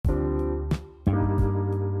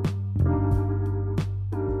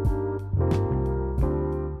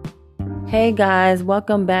Hey guys,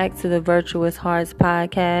 welcome back to the Virtuous Hearts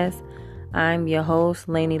podcast. I'm your host,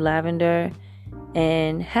 Lainey Lavender,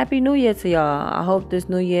 and Happy New Year to y'all. I hope this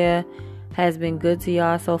new year has been good to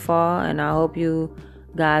y'all so far, and I hope you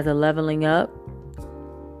guys are leveling up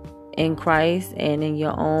in Christ and in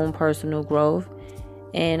your own personal growth.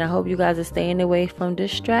 And I hope you guys are staying away from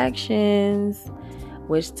distractions,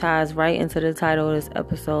 which ties right into the title of this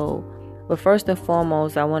episode. But first and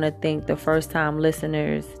foremost, I want to thank the first-time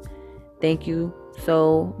listeners. Thank you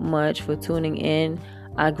so much for tuning in.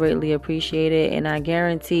 I greatly appreciate it, and I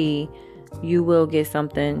guarantee you will get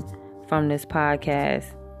something from this podcast.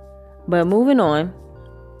 But moving on.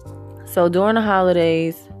 So during the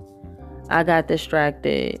holidays, I got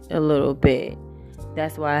distracted a little bit.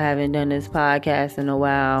 That's why I haven't done this podcast in a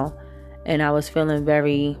while. And I was feeling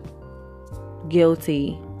very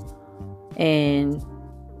guilty. And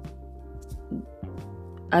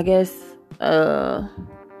I guess,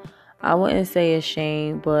 I wouldn't say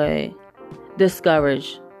ashamed, but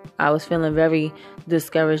discouraged. I was feeling very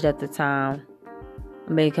discouraged at the time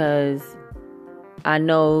because I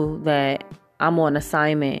know that I'm on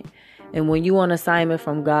assignment. And when you on assignment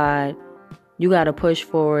from God, you got to push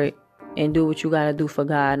forward and do what you got to do for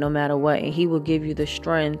God no matter what. And He will give you the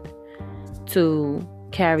strength to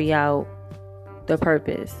carry out the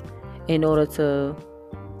purpose in order to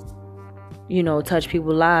touch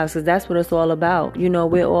people's lives, because that's what it's all about.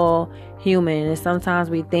 We're all human, and sometimes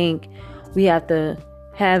we think we have to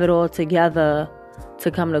have it all together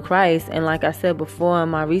to come to Christ. And like I said before in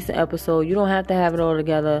my recent episode, you don't have to have it all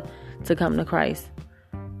together to come to Christ.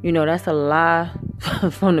 That's a lie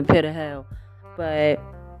from the pit of hell. But,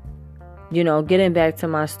 getting back to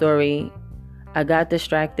my story, I got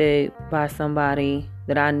distracted by somebody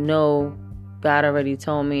that I know God already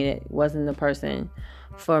told me that wasn't the person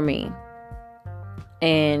for me.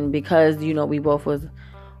 And because, we both was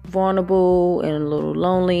vulnerable and a little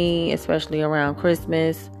lonely, especially around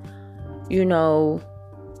Christmas,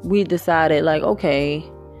 we decided okay,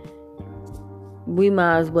 we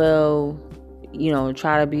might as well,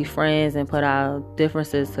 try to be friends and put our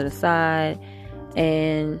differences to the side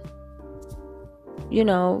and,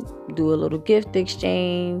 do a little gift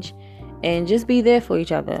exchange and just be there for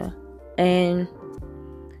each other. And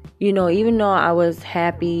even though I was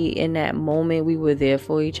happy in that moment we were there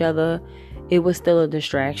for each other, it was still a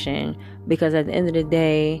distraction because at the end of the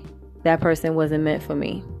day, that person wasn't meant for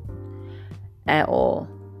me at all.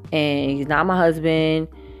 And he's not my husband,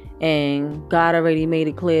 and God already made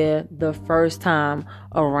it clear the first time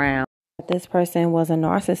around. This person was a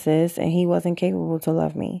narcissist and he wasn't capable to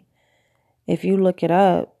love me. If you look it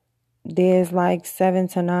up, there's 7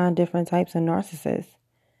 to 9 different types of narcissists.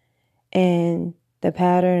 And the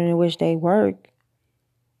pattern in which they work,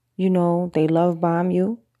 they love bomb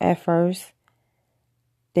you at first.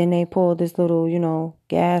 Then they pull this little,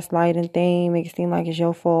 gaslighting thing, make it seem like it's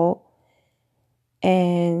your fault.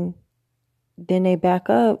 And then they back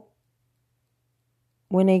up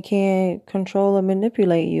when they can't control or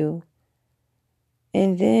manipulate you.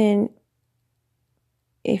 And then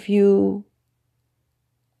if you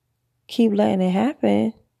keep letting it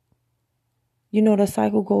happen, the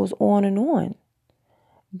cycle goes on and on.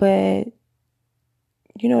 But,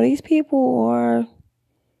 these people are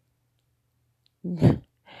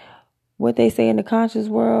what they say in the conscious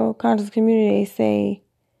community, they say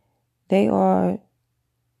they are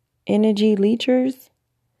energy leechers.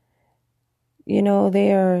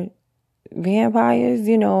 They are vampires.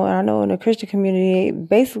 I know in the Christian community, they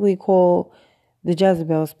basically call the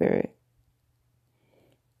Jezebel spirit.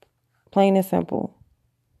 Plain and simple.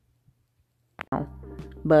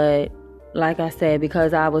 But like I said,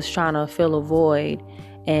 because I was trying to fill a void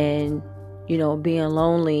and, being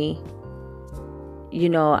lonely,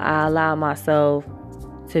 I allowed myself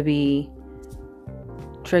to be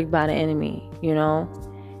tricked by the enemy,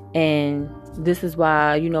 And this is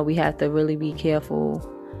why, we have to really be careful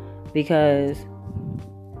because,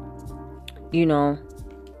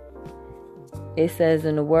 it says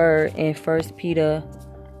in the word in 1 Peter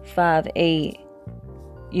 5:8,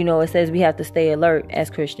 it says we have to stay alert as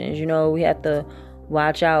Christians. We have to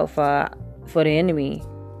watch out for the enemy,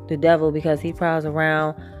 the devil, because he prowls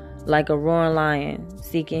around like a roaring lion,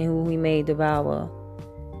 seeking who he may devour.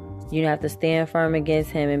 You have to stand firm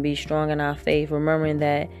against him and be strong in our faith, remembering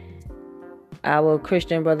that our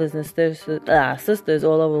Christian brothers and sisters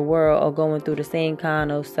all over the world are going through the same kind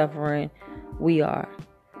of suffering we are.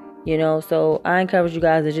 So I encourage you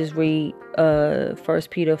guys to just read 1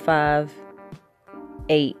 Peter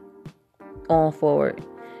 5:8 on forward,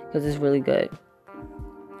 because it's really good.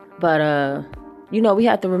 But we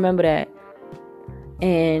have to remember that.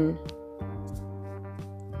 And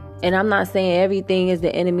And I'm not saying everything is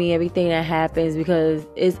the enemy, everything that happens, because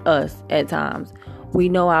it's us at times. We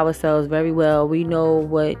know ourselves very well. We know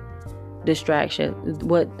what distracts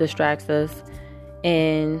us.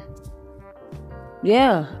 And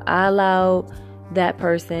yeah, I allowed that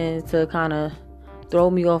person to kind of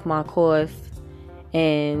throw me off my course.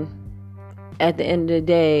 And at the end of the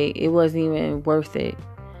day, it wasn't even worth it.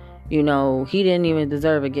 You know, he didn't even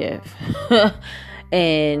deserve a gift.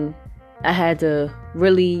 And I had to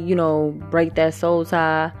really, you know, break that soul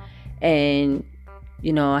tie. And,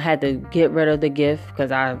 you know, I had to get rid of the gift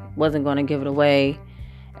because I wasn't going to give it away.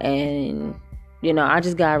 And, you know, I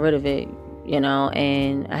just got rid of it, you know,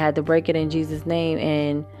 and I had to break it in Jesus' name.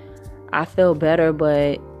 And I feel better,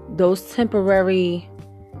 but those temporary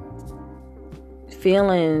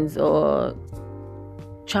feelings or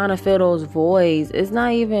trying to fill those voids, it's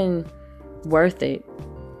not even worth it.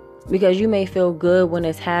 Because you may feel good when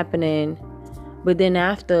it's happening, but then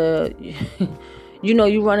after, you know,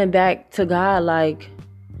 you running back to God like,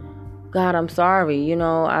 God, I'm sorry.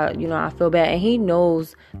 I feel bad. And he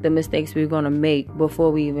knows the mistakes we're going to make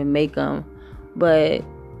before we even make them. But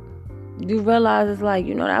you realize it's like,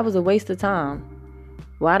 you know, that was a waste of time.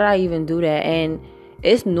 Why did I even do that? And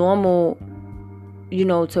it's normal, you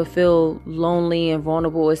know, to feel lonely and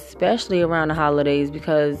vulnerable, especially around the holidays,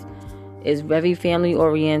 because it's very family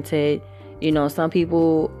oriented. You know, some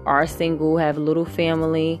people are single, have a little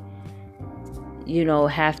family, you know,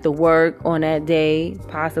 have to work on that day,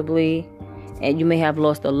 possibly. And you may have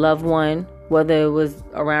lost a loved one, whether it was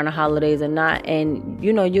around the holidays or not. And,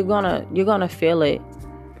 you know, you're gonna feel it.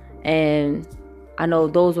 And I know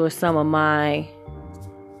those were some of my,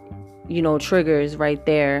 you know, triggers right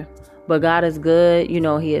there. But God is good. You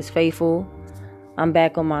know, he is faithful. I'm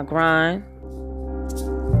back on my grind.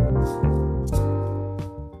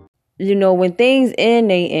 You know, when things end,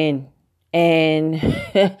 they end. And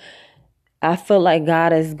I feel like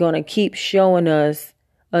God is going to keep showing us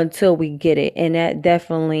until we get it. And that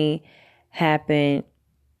definitely happened,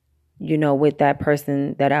 you know, with that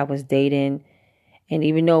person that I was dating. And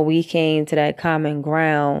even though we came to that common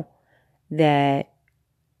ground that,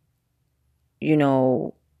 you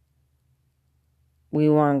know, we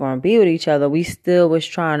weren't going to be with each other, we still was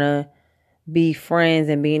trying to be friends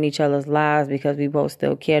and be in each other's lives because we both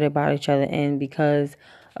still cared about each other, and because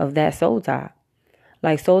of that soul tie.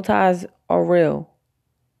 Like, soul ties are real.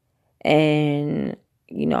 And,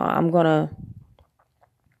 you know, I'm going to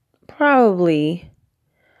I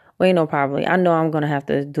know I'm going to have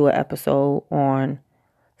to do an episode on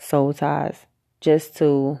soul ties just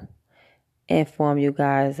to inform you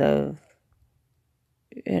guys of,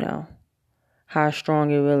 you know, how strong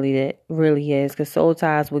it really is. Because soul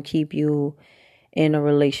ties will keep you in a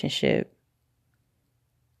relationship,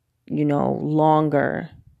 you know, longer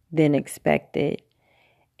than expected.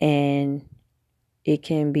 And it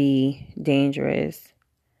can be dangerous.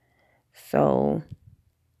 So,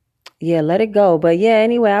 yeah, let it go. But yeah,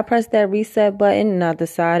 anyway, I pressed that reset button and I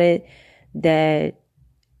decided that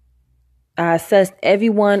I assessed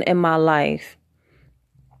everyone in my life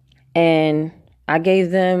and I gave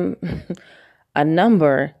them a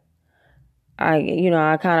number.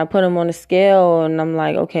 I kind of put them on a scale and I'm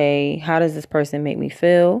like, okay, how does this person make me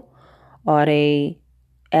feel? Are they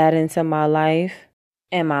adding to my life?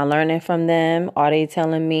 Am I learning from them? Are they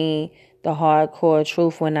telling me the hardcore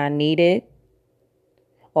truth when I need it?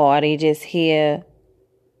 Or are they just here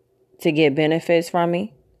to get benefits from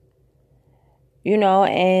me? You know,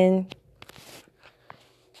 and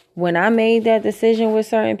when I made that decision with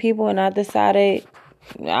certain people and I decided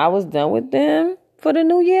I was done with them for the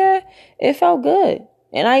new year, it felt good.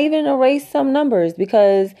 And I even erased some numbers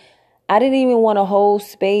because I didn't even want to hold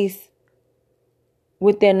space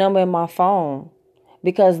with their number in my phone.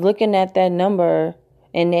 Because looking at that number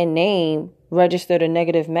and their name registered a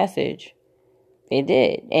negative message. It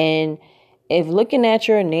did. And if looking at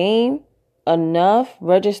your name enough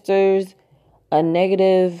registers a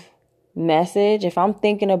negative message, if I'm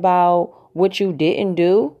thinking about what you didn't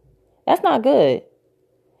do, that's not good.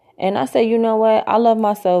 And I say, you know what? I love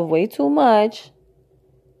myself way too much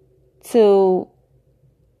to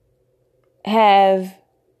have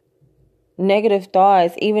negative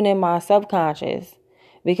thoughts even in my subconscious,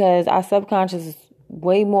 because our subconscious is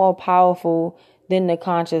way more powerful than the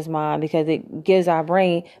conscious mind because it gives our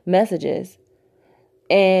brain messages.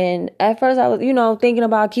 And at first I was, thinking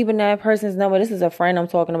about keeping that person's number. This is a friend I'm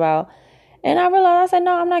talking about. And I realized, I said,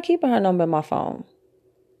 no, I'm not keeping her number in my phone.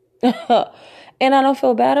 And I don't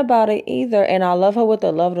feel bad about it either. And I love her with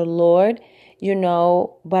the love of the Lord,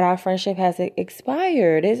 but our friendship has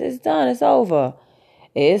expired. It's done. It's over.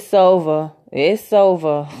 It's over. It's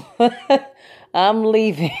over. I'm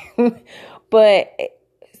leaving. But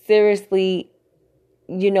seriously,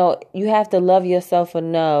 you have to love yourself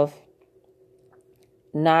enough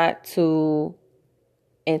not to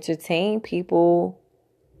entertain people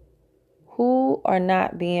who are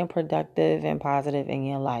not being productive and positive in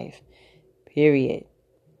your life. Period.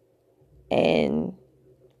 And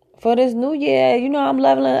for this new year, I'm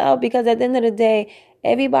leveling up, because at the end of the day,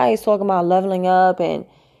 everybody's talking about leveling up and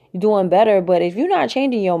doing better. But if you're not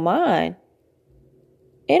changing your mind,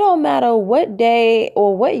 it don't matter what day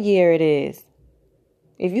or what year it is.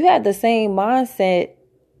 If you have the same mindset,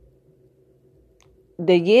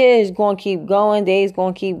 the year is going to keep going, days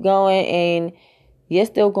going to keep going, and you're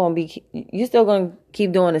still going to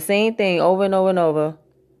keep doing the same thing over and over and over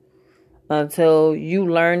until you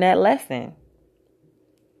learn that lesson.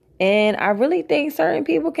 And I really think certain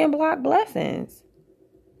people can block blessings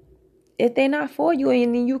if they're not for you,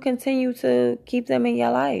 and then you continue to keep them in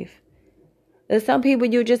your life. There's some people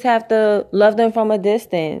you just have to love them from a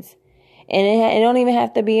distance. And it don't even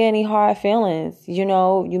have to be any hard feelings.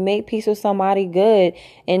 You make peace with somebody good.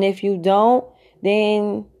 And if you don't,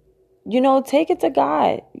 then, take it to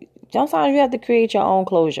God. Sometimes you have to create your own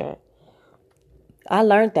closure. I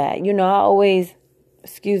learned that. I always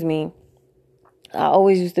used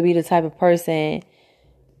to be the type of person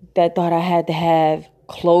that thought I had to have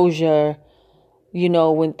closure.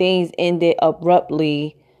 When things ended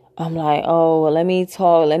abruptly, I'm like, oh, well, let me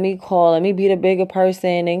talk, let me call, let me be the bigger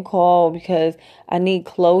person and call because I need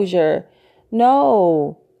closure.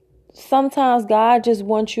 No. Sometimes God just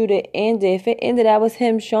wants you to end it. If it ended, that was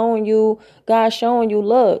him showing you, God showing you,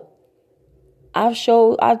 look, I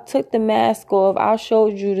took the mask off. I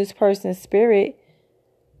showed you this person's spirit.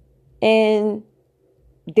 And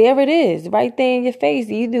there it is, right there in your face.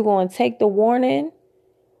 You're either going to take the warning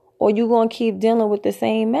or you're going to keep dealing with the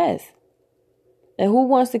same mess. And who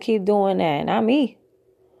wants to keep doing that? Not me.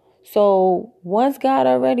 So once God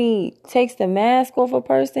already takes the mask off a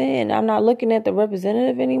person and I'm not looking at the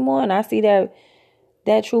representative anymore and I see that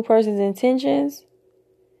true person's intentions,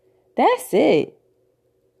 that's it.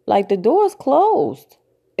 Like the door's closed.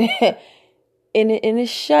 and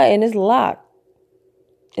it's shut and it's locked.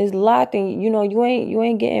 It's locked and you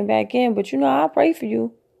ain't getting back in. But I'll pray for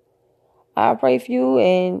you. I'll pray for you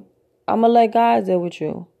and I'm gonna let God deal with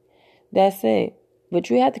you. That's it. But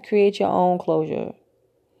you have to create your own closure.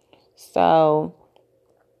 So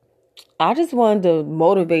I just wanted to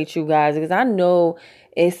motivate you guys because I know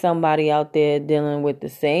it's somebody out there dealing with the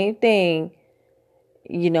same thing,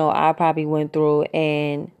 I probably went through.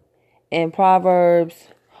 And in Proverbs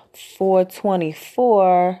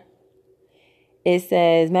 4:24, it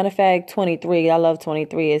says, matter of fact, 23, I love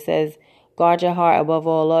 23. It says, guard your heart above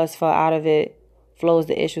all lust, for out of it flows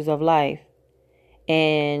the issues of life.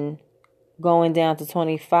 And going down to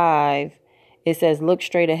 25, it says, look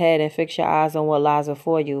straight ahead and fix your eyes on what lies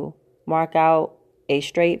before you. Mark out a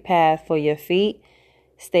straight path for your feet.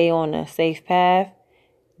 Stay on a safe path.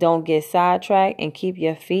 Don't get sidetracked and keep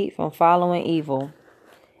your feet from following evil.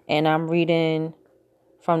 And I'm reading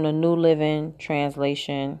from the New Living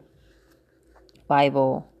Translation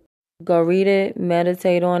Bible. Go read it,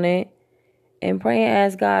 meditate on it, and pray and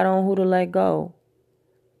ask God on who to let go.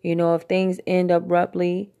 If things end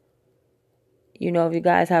abruptly, if you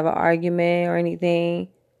guys have an argument or anything,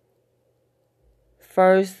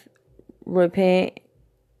 first repent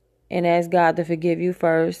and ask God to forgive you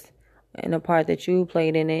first. And the part that you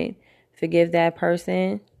played in it, forgive that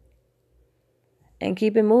person and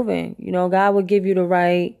keep it moving. God will give you the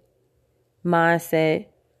right mindset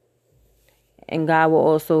and God will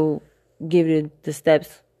also give you the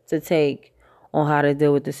steps to take on how to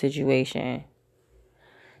deal with the situation.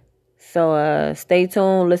 So stay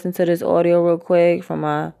tuned. Listen to this audio real quick from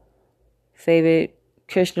my favorite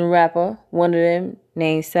Christian rapper, one of them,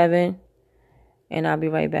 named Seven. And I'll be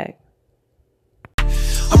right back.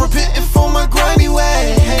 I'm repenting for my grimy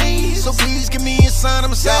ways, so please give me a sign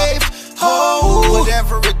I'm safe. Oh,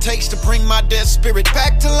 whatever it takes to bring my dead spirit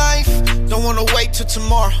back to life. Don't wanna wait till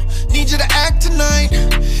tomorrow, need you to act tonight.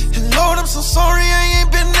 And Lord, I'm so sorry I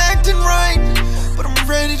ain't been acting right, but I'm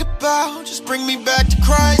ready to bow, just bring me back to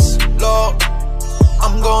Christ. Lord,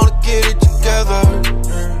 I'm gonna get it together.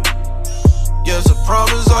 Yes, I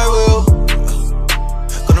promise I will.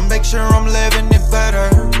 Gonna make sure I'm living it better.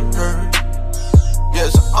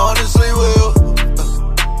 Yes, I honestly will.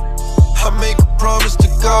 I make a promise to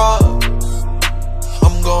God,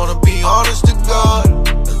 I'm gonna be honest to God.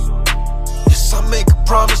 Yes, I make a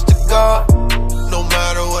promise to God, no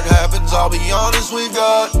matter what happens, I'll be honest with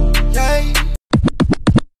God. Yeah.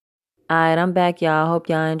 Alright, I'm back, y'all. Hope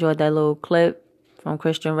y'all enjoyed that little clip from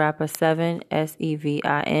Christian rapper Sevin,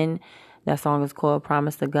 Sevin. That song is called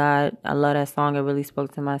Promise to God. I love that song. It really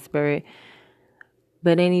spoke to my spirit.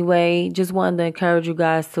 But anyway, just wanted to encourage you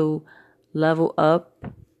guys to level up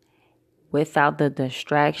without the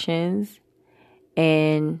distractions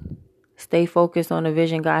and stay focused on the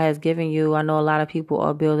vision God has given you. I know a lot of people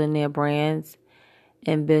are building their brands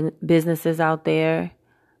and businesses out there.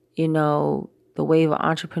 You know, the wave of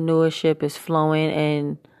entrepreneurship is flowing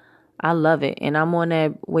and I love it. And I'm on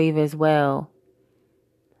that wave as well.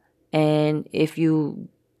 And if you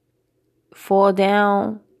fall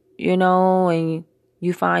down, you know, and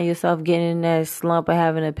you find yourself getting in that slump of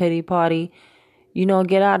having a pity party, you know,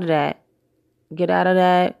 get out of that. Get out of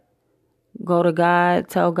that. Go to God.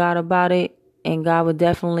 Tell God about it. And God will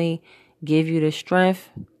definitely give you the strength.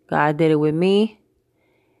 God did it with me.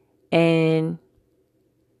 And,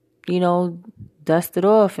 you know, dust it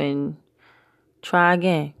off and try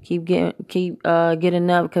again. Keep getting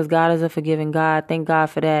up because God is a forgiving God. Thank God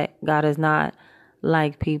for that. God is not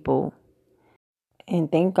like people.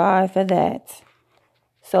 And thank God for that.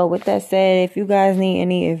 So with that said, if you guys need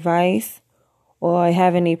any advice or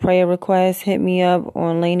have any prayer requests, hit me up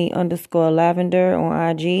on Lainey_Lavender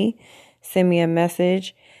on IG. Send me a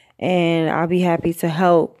message and I'll be happy to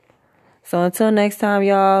help. So until next time,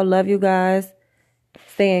 y'all, love you guys.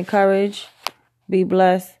 Stay encouraged. Be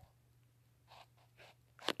blessed.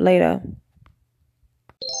 Later.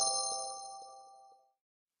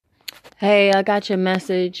 Hey, I got your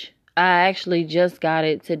message. I actually just got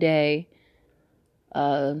it today,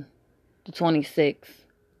 the 26th.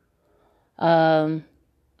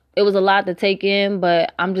 It was a lot to take in,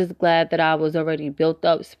 but I'm just glad that I was already built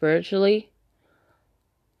up spiritually.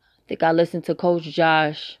 I think I listened to Coach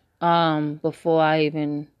Josh before I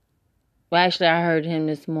even... Well, actually, I heard him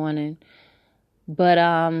this morning. But,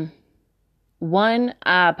 one,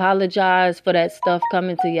 I apologize for that stuff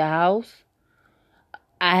coming to your house.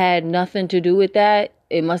 I had nothing to do with that.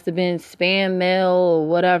 It must have been spam mail or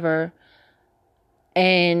whatever.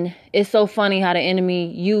 And it's so funny how the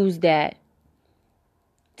enemy used that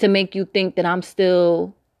to make you think that I'm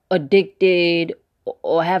still addicted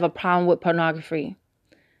or have a problem with pornography.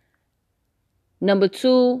 Number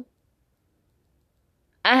two,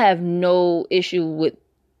 I have no issue with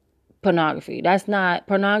pornography.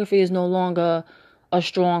 Pornography is no longer a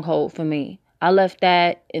stronghold for me. I left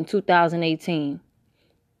that in 2018.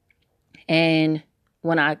 And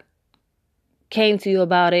when I came to you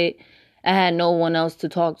about it, I had no one else to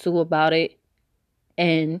talk to about it.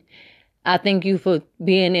 And I thank you for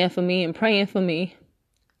being there for me and praying for me.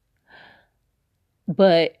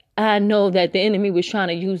 But I know that the enemy was trying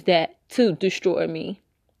to use that to destroy me.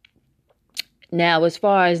 Now, as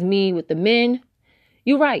far as me with the men,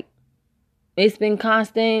 you're right. It's been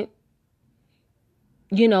constant,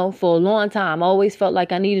 you know, for a long time. I always felt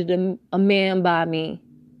like I needed a man by me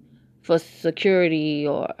for security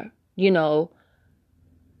or, you know.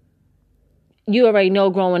 You already know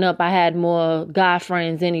growing up I had more guy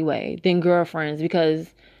friends anyway than girlfriends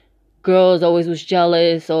because girls always was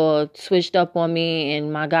jealous or switched up on me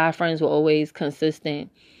and my guy friends were always consistent.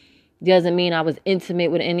 Doesn't mean I was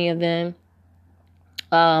intimate with any of them.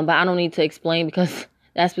 But I don't need to explain because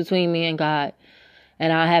that's between me and God.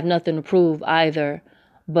 And I have nothing to prove either.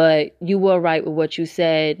 But you were right with what you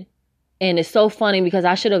said. And it's so funny because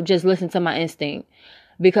I should have just listened to my instinct.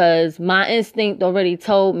 Because my instinct already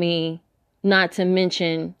told me not to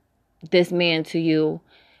mention this man to you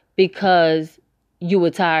because you were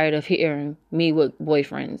tired of hearing me with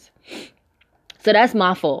boyfriends. So that's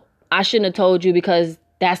my fault. I shouldn't have told you because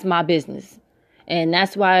that's my business. And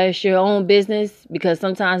that's why it's your own business, because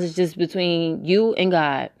sometimes it's just between you and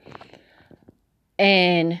God.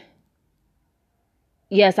 And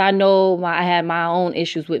yes, I know I had my own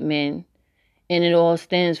issues with men. And it all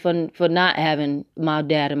stems for not having my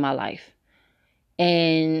dad in my life.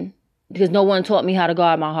 And because no one taught me how to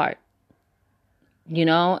guard my heart. You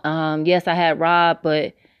know, yes, I had Rob,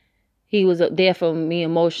 but he was there for me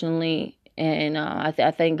emotionally. And I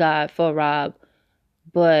thank God for Rob.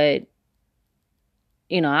 But,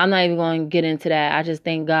 you know, I'm not even going to get into that. I just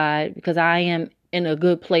thank God because I am in a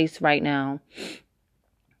good place right now.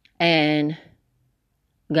 And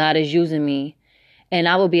God is using me. And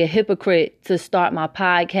I would be a hypocrite to start my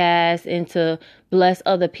podcast and to bless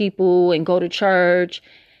other people and go to church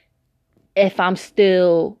if I'm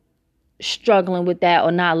still struggling with that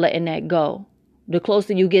or not letting that go. The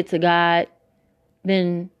closer you get to God,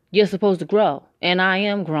 then you're supposed to grow. And I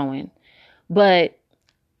am growing. But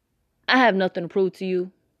I have nothing to prove to you.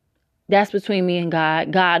 That's between me and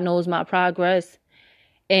God. God knows my progress.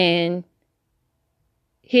 And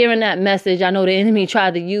hearing that message, I know the enemy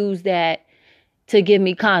tried to use that to give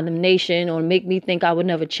me condemnation or make me think I would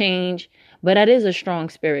never change. But that is a strong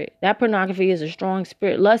spirit. That pornography is a strong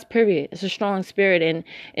spirit. Lust, period. It's a strong spirit, and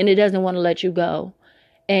it doesn't want to let you go.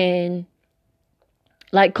 And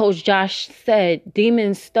like Coach Josh said,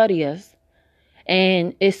 demons study us.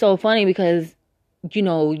 And it's so funny because,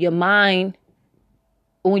 your mind,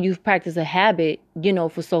 when you've practiced a habit,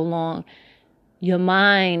 for so long, your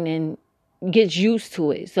mind and gets used to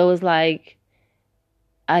it. So it's like,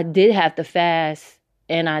 I did have to fast,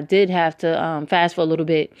 and I did have to fast for a little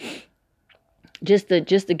bit just to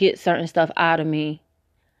get certain stuff out of me.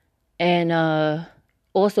 And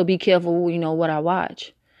also be careful, what I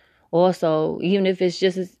watch. Also, even if it's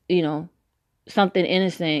just, something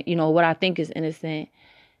innocent, what I think is innocent,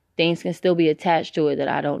 things can still be attached to it that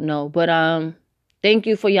I don't know. But thank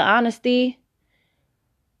you for your honesty,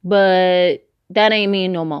 but that ain't me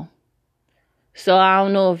no more. So I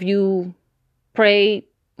don't know if you prayed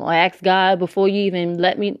or asked God before you even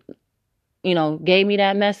let me, gave me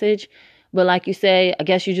that message. But like you say, I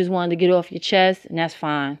guess you just wanted to get off your chest, and that's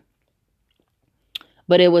fine.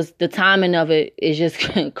 But the timing of it is just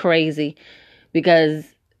crazy because,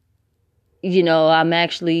 I'm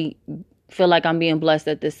actually feel like I'm being blessed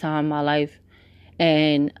at this time in my life.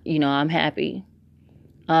 And, I'm happy.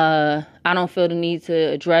 I don't feel the need to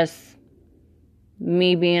address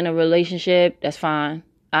me being in a relationship. That's fine.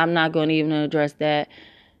 I'm not going to even address that.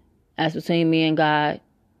 That's between me and God.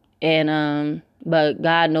 And, but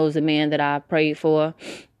God knows the man that I prayed for.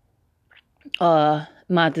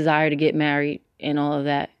 My desire to get married and all of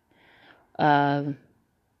that.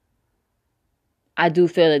 I do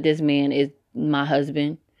feel that this man is my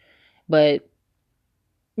husband, but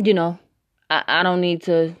I don't need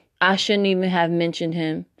to, I shouldn't even have mentioned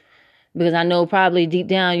him, because I know probably deep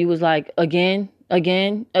down you was like, again, how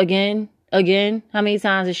many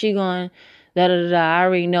times is she going, I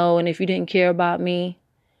already know. And if you didn't care about me,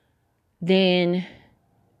 then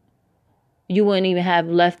you wouldn't even have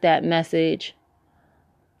left that message.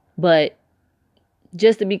 But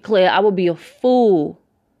just to be clear, I would be a fool,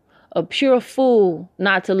 a pure fool,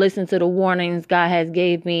 not to listen to the warnings God has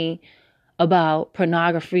gave me about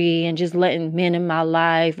pornography and just letting men in my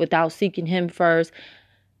life without seeking him first.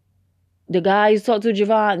 The guy you talked to,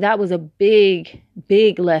 Javon, that was a big,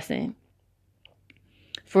 big lesson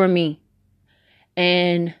for me.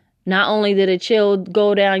 And not only did a chill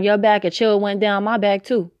go down your back, a chill went down my back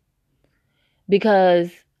too. Because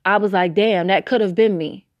I was like, damn, that could have been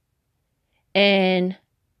me.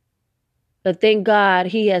 But thank God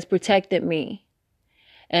he has protected me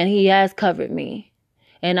and he has covered me.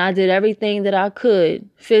 And I did everything that I could,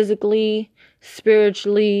 physically,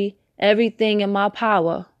 spiritually, everything in my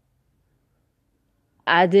power.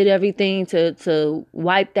 I did everything to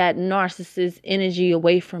wipe that narcissist energy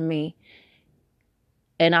away from me.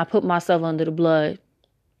 And I put myself under the blood.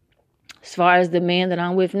 As far as the man that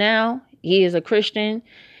I'm with now, he is a Christian.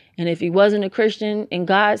 And if he wasn't a Christian and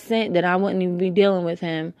God sent, then I wouldn't even be dealing with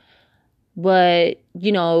him. But,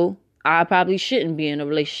 I probably shouldn't be in a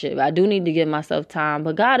relationship. I do need to give myself time.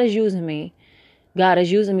 But God is using me. God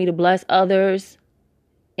is using me to bless others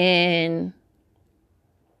and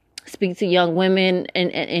speak to young women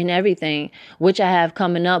and everything, which I have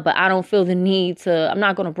coming up. But I don't feel the need to, I'm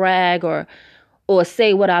not going to brag or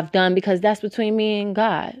say what I've done, because that's between me and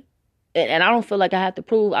God. And I don't feel like I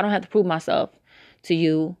don't have to prove myself to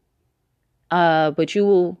you. But you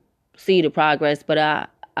will see the progress. But I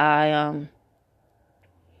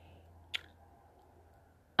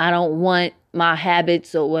don't want my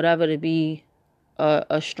habits or whatever to be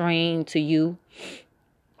a strain to you.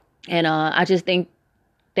 And I just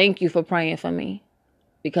thank you for praying for me,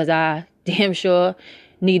 because I damn sure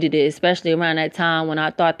needed it, especially around that time when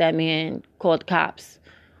I thought that man called the cops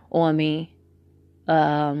on me.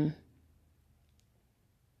 But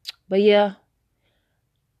yeah.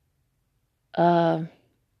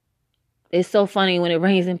 It's so funny when it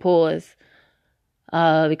rains and pours,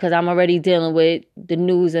 because I'm already dealing with the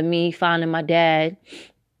news of me finding my dad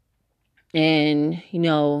and,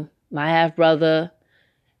 my half brother.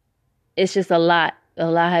 It's just a lot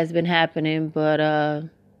has been happening, but,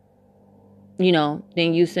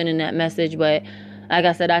 then you sending that message. But like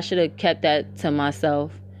I said, I should have kept that to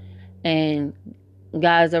myself, and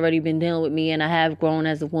God's already been dealing with me, and I have grown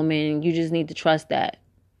as a woman. You just need to trust that.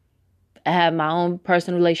 I have my own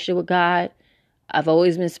personal relationship with God. I've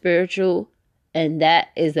always been spiritual. And that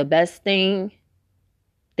is the best thing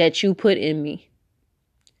that you put in me.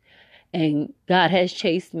 And God has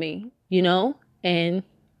chased me,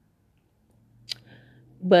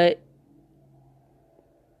 but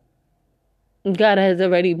God has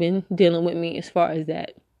already been dealing with me as far as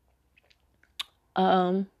that.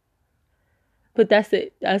 But that's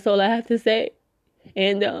it. That's all I have to say.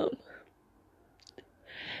 And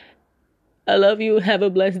I love you. Have a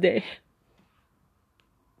blessed day.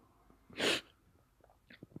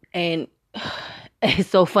 And it's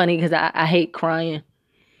so funny because I hate crying.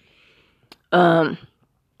 Because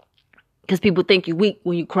people think you weak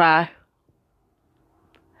when you cry.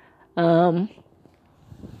 But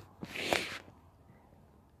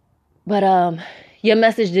your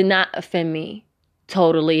message did not offend me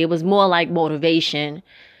totally. It was more like motivation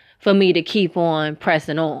for me to keep on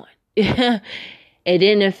pressing on. It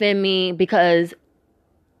didn't offend me because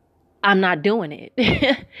I'm not doing it.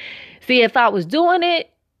 See, if I was doing it,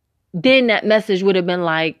 then that message would have been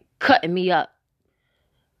like cutting me up.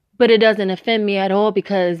 But it doesn't offend me at all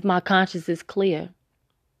because my conscience is clear.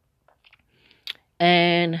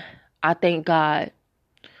 And I thank God.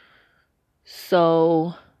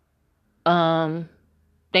 So,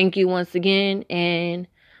 thank you once again. And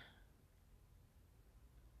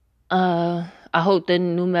I hope the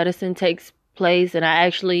new medicine takes place. And I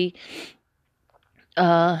actually,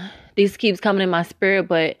 this keeps coming in my spirit,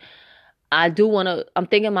 but I do want to, I'm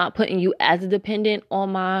thinking about putting you as a dependent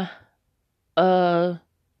on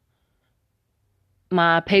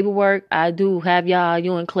my paperwork. I do have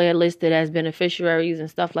you and Claire listed as beneficiaries and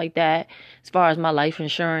stuff like that as far as my life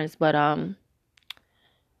insurance. But I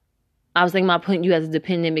was thinking about putting you as a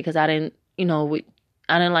dependent because I didn't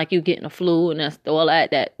like you getting a flu and that's all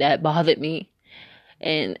that bothered me.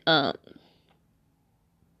 And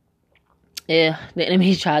yeah, the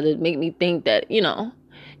enemy tried to make me think that,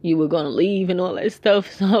 you were going to leave and all that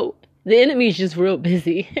stuff. So the enemy's just real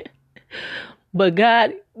busy. But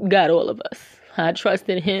God got all of us. I trust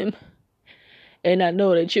in him. And I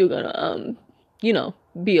know that you're going to,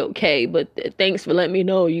 be okay. But thanks for letting me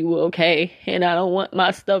know you were okay. And I don't want my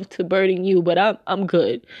stuff to burden you, but I'm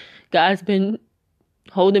good. God's been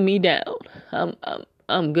holding me down.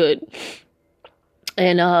 I'm good.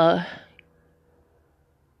 And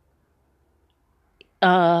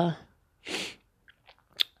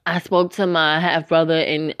I spoke to my half brother,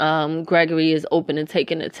 and Gregory is open to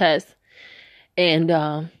taking the test.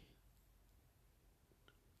 And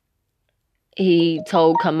he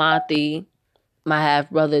told Kamathi, my half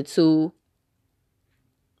brother, to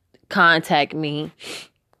contact me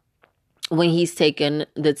when he's taking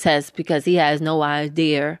the test because he has no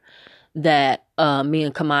idea that me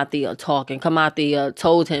and Kamathi are talking. Kamathi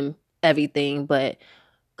told him everything, but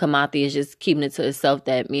Kamathi is just keeping it to himself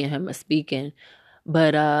that me and him are speaking.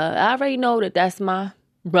 But I already know that that's my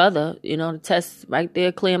brother. The test right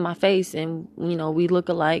there clearing my face, and we look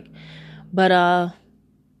alike. But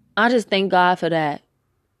I just thank God for that.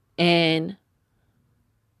 And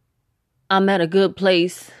I'm at a good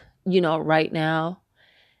place, right now.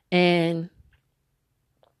 And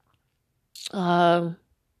I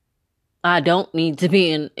don't need to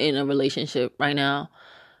be in a relationship right now.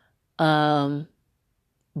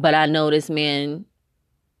 But I know this man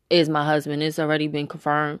is my husband. It's already been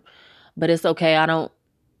confirmed. But it's okay. I don't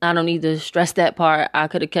need to stress that part. I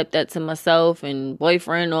could have kept that to myself, and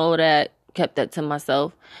boyfriend, all of that, kept that to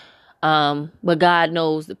myself. But God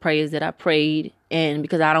knows the prayers that I prayed, and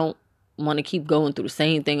because I don't want to keep going through the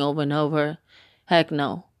same thing over and over. Heck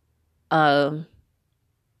no.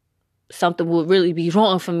 Something would really be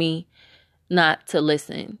wrong for me not to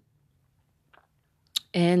listen.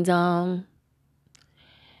 And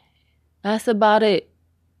that's about it.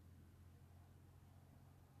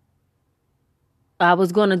 I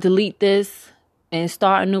was going to delete this and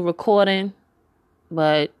start a new recording,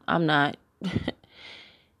 but I'm not.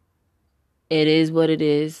 It is what it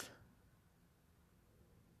is.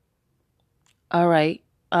 All right.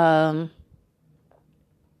 I'm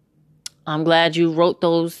glad you wrote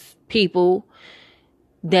those people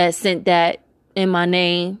that sent that in my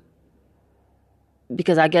name,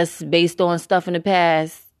 because I guess based on stuff in the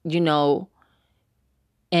past,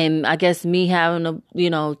 and I guess me having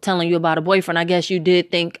telling you about a boyfriend, I guess you did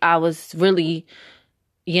think I was really,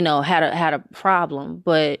 had a problem.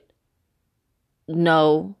 But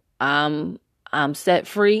no, I'm set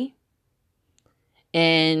free.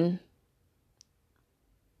 And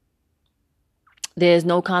there's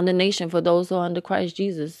no condemnation for those who are under Christ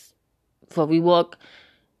Jesus. For we walk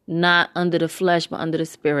not under the flesh, but under the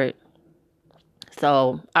spirit.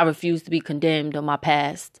 So I refuse to be condemned on my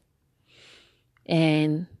past.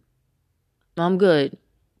 And I'm good.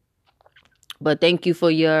 But thank you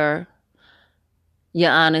for your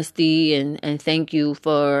honesty, and thank you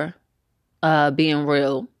for being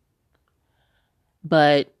real.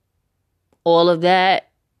 But all of that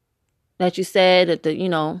you said, that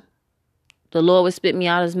the Lord would spit me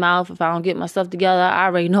out of his mouth if I don't get myself together, I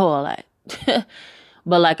already know all that.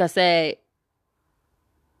 But like I said,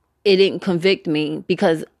 it didn't convict me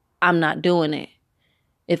because I'm not doing it.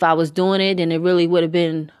 if I was doing it, then it really would have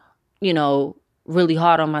been, really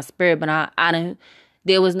hard on my spirit. But I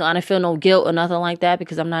didn't feel no guilt or nothing like that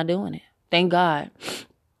because I'm not doing it. Thank God.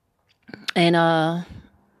 And,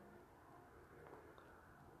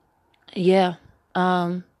 yeah,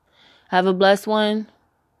 have a blessed one.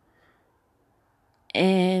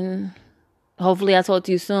 And hopefully I talk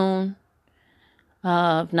to you soon.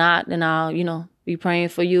 If not, then I'll, be praying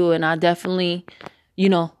for you. And I definitely,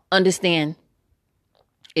 understand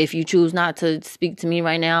if you choose not to speak to me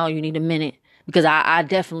right now, you need a minute. Because I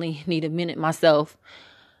definitely need a minute myself.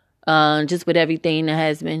 Just with everything that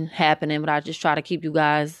has been happening. But I just try to keep you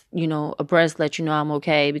guys, abreast, let you know I'm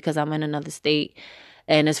okay because I'm in another state.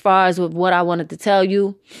 And as far as with what I wanted to tell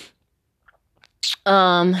you,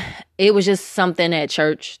 it was just something at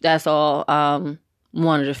church. That's all.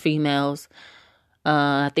 One of the females,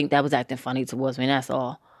 I think that was acting funny towards me. That's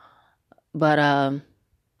all. But,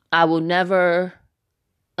 I will never,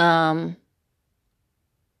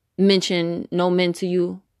 mention no men to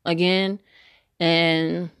you again.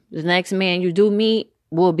 And the next man you do meet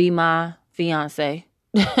will be my fiance.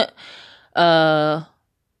 Or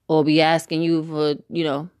be asking you for,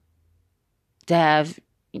 to have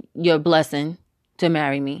your blessing to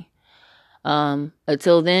marry me.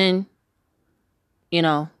 Until then,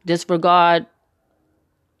 disregard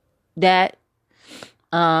that.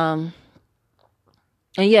 And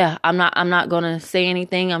yeah, I'm not gonna say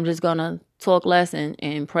anything. I'm just gonna talk less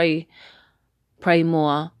and pray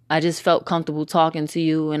more. I just felt comfortable talking to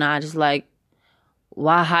you, and I just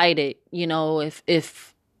why hide it?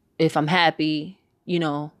 If I'm happy,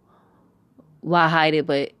 why hide it?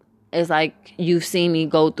 But it's like you've seen me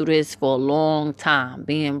go through this for a long time,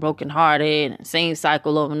 being brokenhearted and same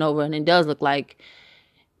cycle over and over. And it does look like,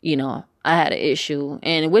 I had an issue,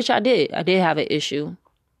 and which I did. I did have an issue.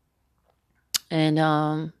 And,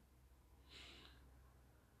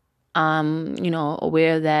 I'm,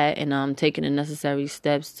 aware of that, and I'm taking the necessary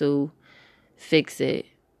steps to fix it.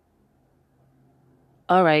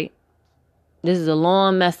 All right. This is a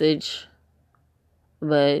long message,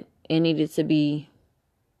 but it needed to be,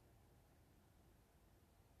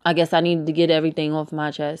 I guess I needed to get everything off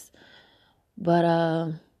my chest. But,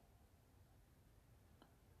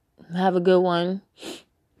 have a good one.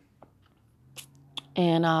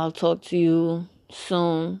 And I'll talk to you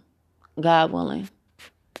soon, God willing.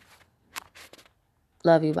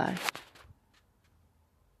 Love you, bye.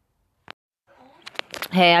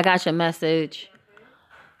 Hey, I got your message.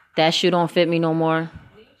 That shoe don't fit me no more.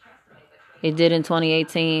 It did in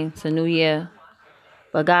 2018. It's a new year.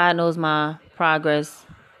 But God knows my progress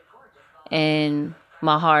and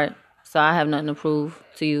my heart. So I have nothing to prove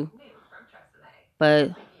to you.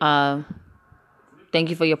 But thank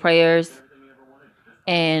you for your prayers.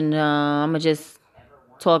 And I'm going to just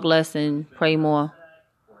talk less and pray more.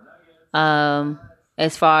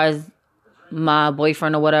 As far as my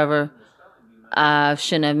boyfriend or whatever, I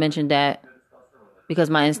shouldn't have mentioned that because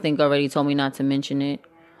my instinct already told me not to mention it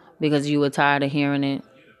because you were tired of hearing it,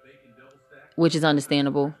 which is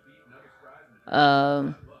understandable.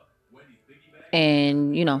 And,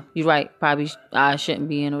 you're right. Probably I shouldn't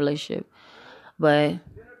be in a relationship. But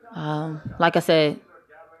like I said,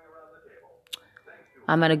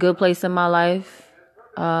 I'm at a good place in my life.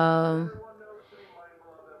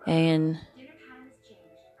 And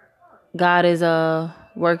God is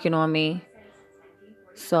working on me.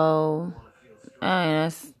 So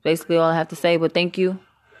that's basically all I have to say. But thank you.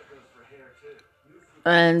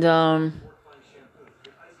 And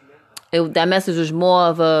that message was more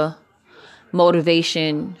of a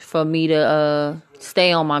motivation for me to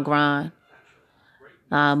stay on my grind.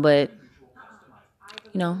 But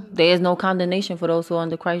there is no condemnation for those who are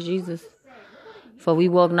under Christ Jesus. For we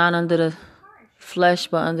walk not under the flesh,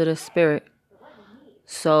 but under the spirit.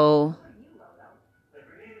 So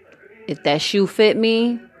if that shoe fit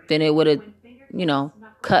me, then it would have,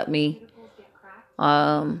 cut me.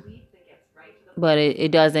 But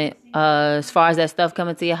it doesn't. As far as that stuff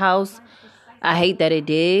coming to your house, I hate that it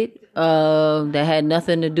did. That had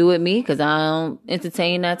nothing to do with me because I don't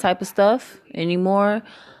entertain that type of stuff anymore.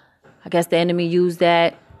 I guess the enemy used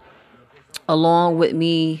that along with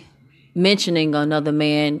me mentioning another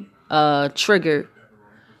man, triggered,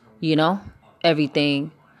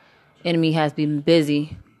 everything. Enemy has been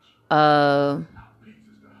busy all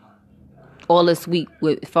this week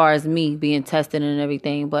as far as me being tested and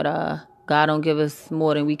everything. But God don't give us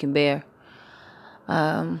more than we can bear.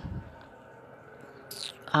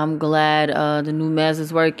 I'm glad the new meds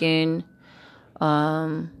is working.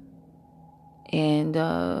 And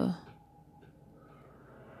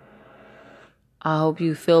I hope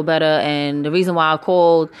you feel better. And the reason why I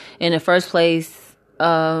called in the first place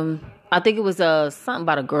I think it was something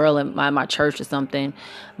about a girl in my church or something.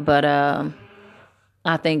 But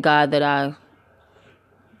I thank God that I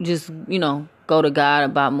just, go to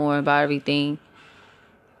God more about everything.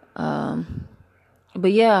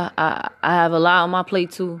 But yeah, I have a lot on my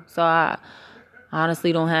plate too. So I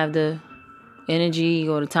honestly don't have the energy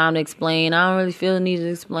or the time to explain. I don't really feel the need to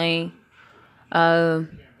explain. But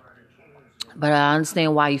I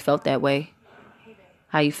understand why you felt that way.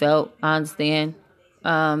 How you felt. I understand.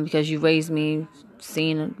 Because you raised me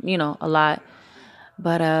seeing, a lot.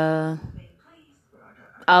 But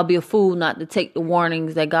I'll be a fool not to take the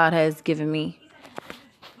warnings that God has given me.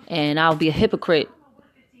 And I'll be a hypocrite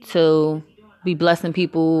to be blessing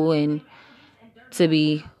people and to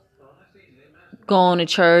be going to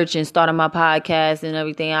church and starting my podcast and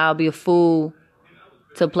everything. I'll be a fool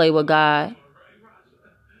to play with God.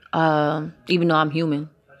 Even though I'm human.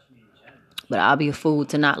 But I'll be a fool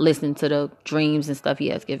to not listen to the dreams and stuff he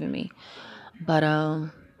has given me. But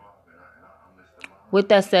with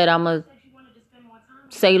that said, I'm going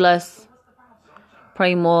to say less,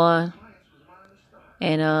 pray more,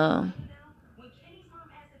 and,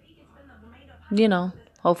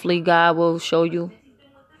 hopefully God will show you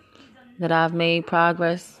that I've made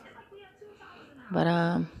progress.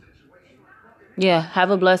 But, yeah, have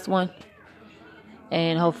a blessed one.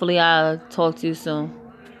 And hopefully I'll talk to you soon.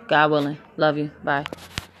 God willing. Love you. Bye.